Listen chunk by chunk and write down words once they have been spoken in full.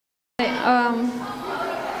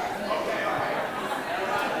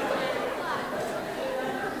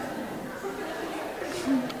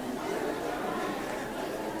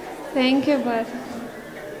Thank you, but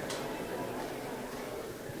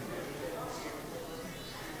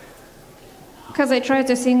because I tried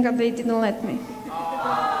to sing and they didn't let me.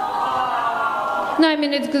 No, I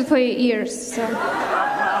mean it's good for your ears. So,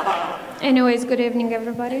 anyways, good evening,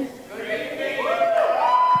 everybody.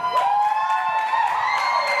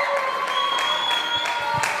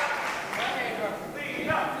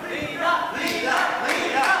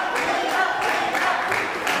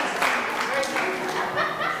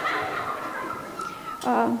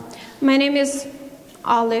 My name is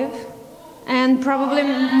Olive, and probably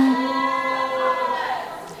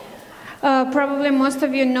most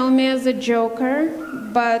of you know me as a joker,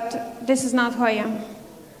 but this is not who I am.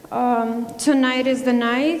 Tonight is the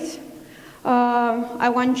night. I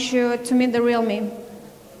want you to meet the real me.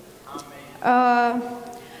 The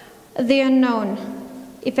unknown.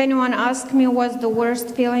 If anyone asks me what's the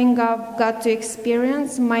worst feeling I've got to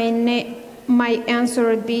experience, my answer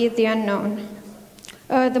would be the unknown.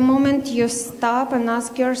 The moment you stop and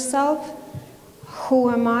ask yourself, who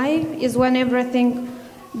am I, is when everything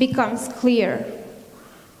becomes clear.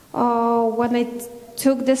 When I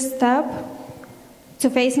took this step to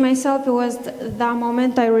face myself, it was that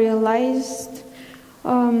moment I realized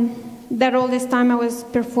that all this time I was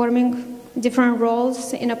performing different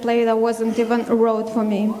roles in a play that wasn't even wrote for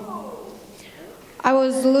me. I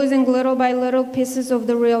was losing little by little pieces of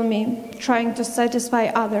the real me, trying to satisfy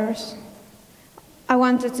others. I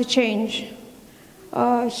wanted to change.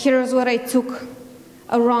 Here's what I took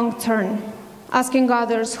a wrong turn, asking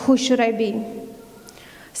others, who should I be?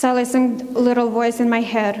 Silencing a little voice in my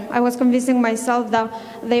head. I was convincing myself that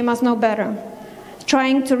they must know better.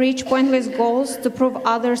 Trying to reach pointless goals to prove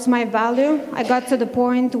others my value, I got to the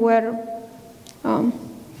point where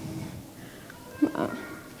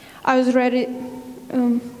I was ready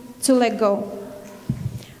to let go.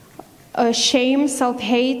 Shame,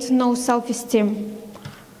 self-hate, no self-esteem.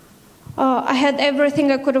 I had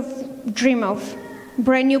everything I could have dreamed of.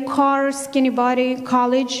 Brand new car, skinny body,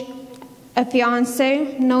 college, a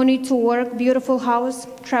fiance, no need to work, beautiful house,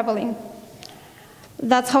 traveling.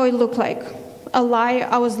 That's how it looked like. A lie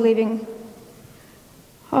I was living.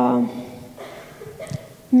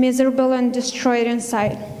 Miserable and destroyed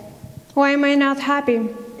inside. Why am I not happy?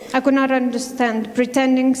 I could not understand.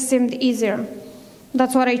 Pretending seemed easier.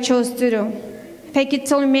 That's what I chose to do. Fake it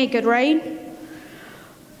till you make it, right?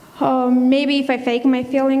 Maybe if I fake my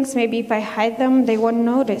feelings, maybe if I hide them, they won't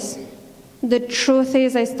notice. The truth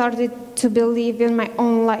is I started to believe in my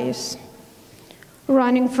own lies.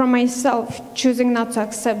 Running from myself, choosing not to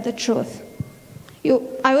accept the truth.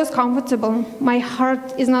 I was comfortable. My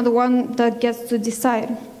heart is not the one that gets to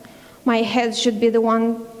decide. My head should be the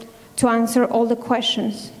one to answer all the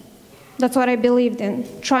questions. That's what I believed in.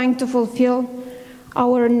 Trying to fulfill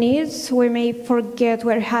our needs, we may forget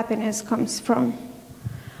where happiness comes from.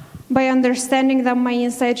 By understanding that my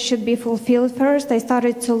inside should be fulfilled first, I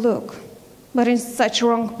started to look, but in such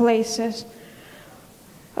wrong places.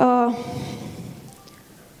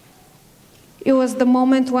 It was the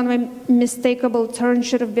moment when my mistakable turn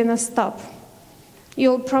should have been a stop.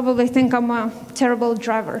 You'll probably think I'm a terrible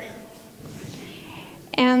driver.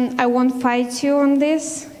 And I won't fight you on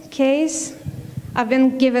this case. I've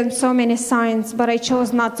been given so many signs, but I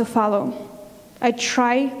chose not to follow. I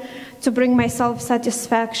try to bring myself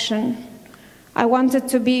satisfaction. I wanted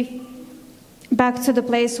to be back to the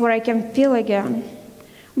place where I can feel again,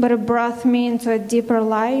 but it brought me into a deeper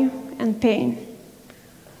lie and pain.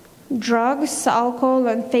 Drugs, alcohol,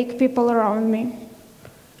 and fake people around me.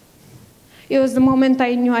 It was the moment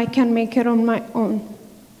I knew I can make it on my own.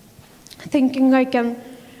 Thinking I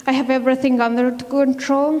have everything under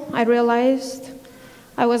control, I realized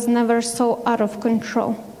I was never so out of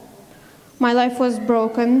control. My life was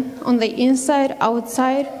broken on the inside,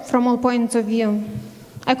 outside, from all points of view.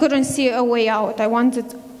 I couldn't see a way out. I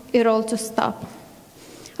wanted it all to stop.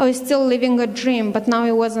 I was still living a dream, but now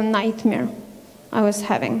it was a nightmare I was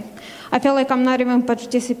having. I feel like I'm not even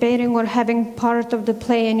participating or having part of the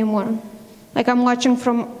play anymore. Like I'm watching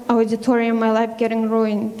from auditorium, my life getting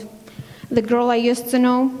ruined. The girl I used to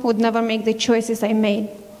know would never make the choices I made.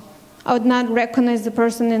 I would not recognize the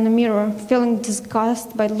person in the mirror, feeling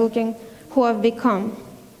disgust by looking who I've become.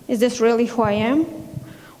 Is this really who I am?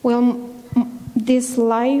 Will this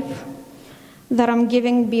life that I'm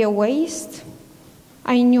giving be a waste?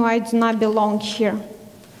 I knew I do not belong here.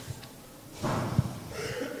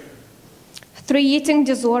 3 eating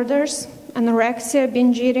disorders, anorexia,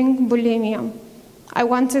 binge eating, bulimia. I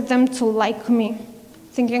wanted them to like me.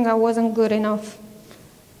 thinking I wasn't good enough.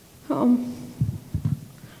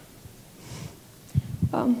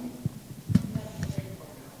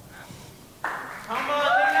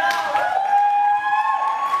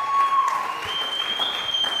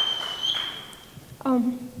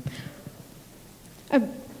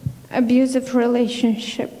 Abusive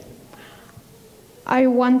relationship. I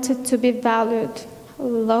wanted to be valued,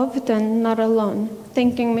 loved, and not alone,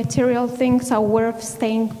 thinking material things are worth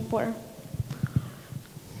staying for.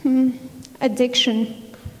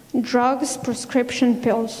 Addiction, drugs, prescription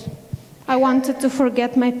pills. I wanted to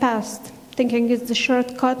forget my past, thinking it's the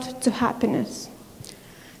shortcut to happiness.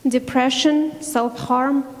 Depression,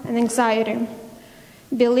 self-harm, and anxiety.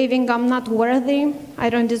 Believing I'm not worthy, I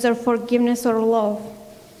don't deserve forgiveness or love.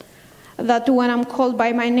 That when I'm called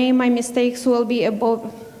by my name, my mistakes will be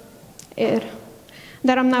above it.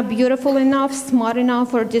 That I'm not beautiful enough, smart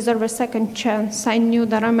enough, or deserve a second chance. I knew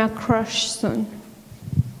that I might crush soon.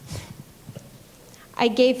 I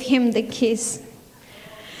gave him the keys.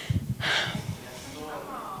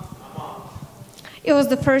 It was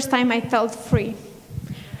the first time I felt free.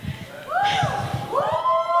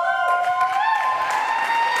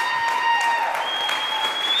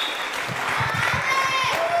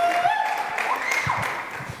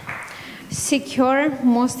 Secure,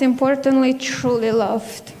 most importantly, truly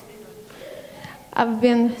loved. I've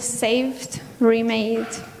been saved, remade,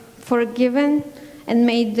 forgiven, and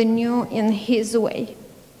made the new in His way.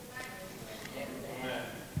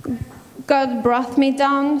 God brought me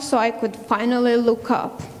down so I could finally look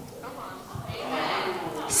up,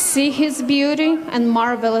 see His beauty and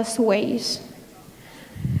marvelous ways.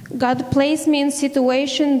 God placed me in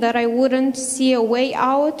situations that I wouldn't see a way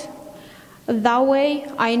out. That way,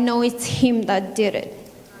 I know it's Him that did it.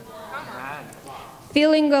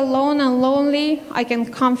 Feeling alone and lonely, I can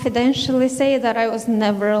confidentially say that I was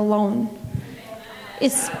never alone.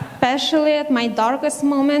 Especially at my darkest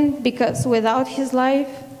moment, because without His light,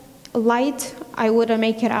 I wouldn't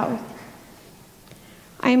make it out.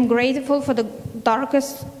 I am grateful for the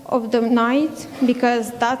darkest of the night,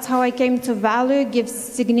 because that's how I came to value, give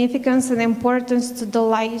significance and importance to the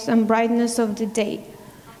light and brightness of the day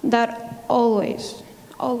that always,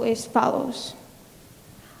 always follows.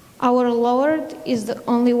 Our Lord is the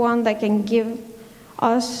only one that can give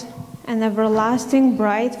us an everlasting,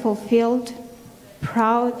 bright, fulfilled,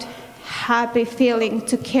 proud, happy feeling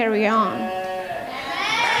to carry on.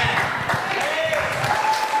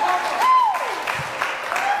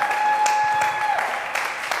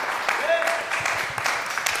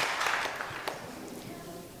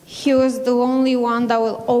 He was the only one that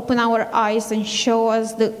will open our eyes and show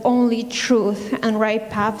us the only truth and right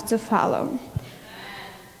path to follow.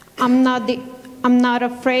 I'm not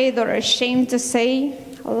afraid or ashamed to say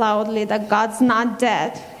loudly that God's not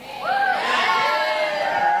dead.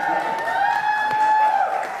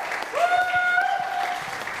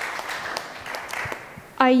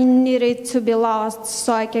 I needed to be lost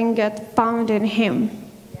so I can get found in Him.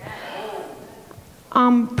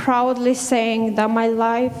 I'm proudly saying that my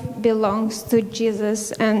life belongs to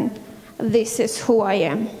Jesus, and this is who I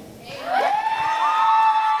am.